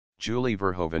Julie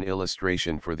Verhoeven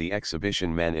illustration for the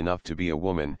exhibition Man Enough to Be a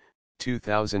Woman,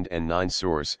 2009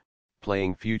 source,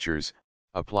 Playing Futures,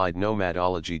 Applied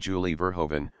Nomadology. Julie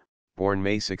Verhoeven, born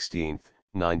May 16,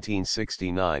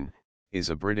 1969,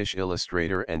 is a British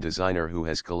illustrator and designer who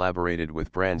has collaborated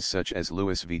with brands such as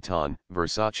Louis Vuitton,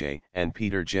 Versace, and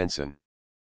Peter Jensen.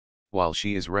 While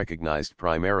she is recognized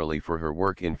primarily for her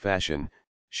work in fashion,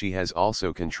 she has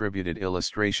also contributed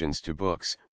illustrations to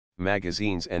books,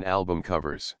 magazines and album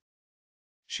covers.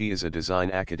 She is a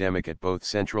design academic at both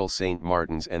Central St.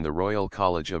 Martin's and the Royal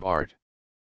College of Art.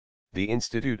 The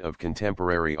Institute of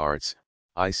Contemporary Arts,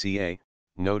 ICA,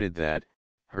 noted that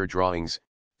her drawings,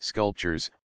 sculptures,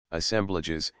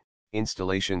 assemblages,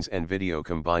 installations and video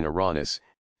combine a rawness,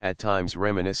 at times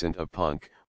reminiscent of punk,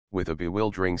 with a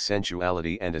bewildering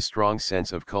sensuality and a strong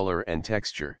sense of color and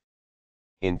texture.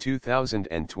 In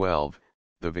 2012,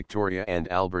 the Victoria and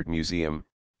Albert Museum,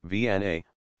 V&A,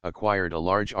 acquired a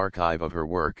large archive of her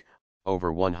work,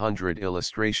 over 100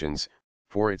 illustrations,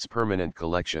 for its permanent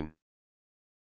collection.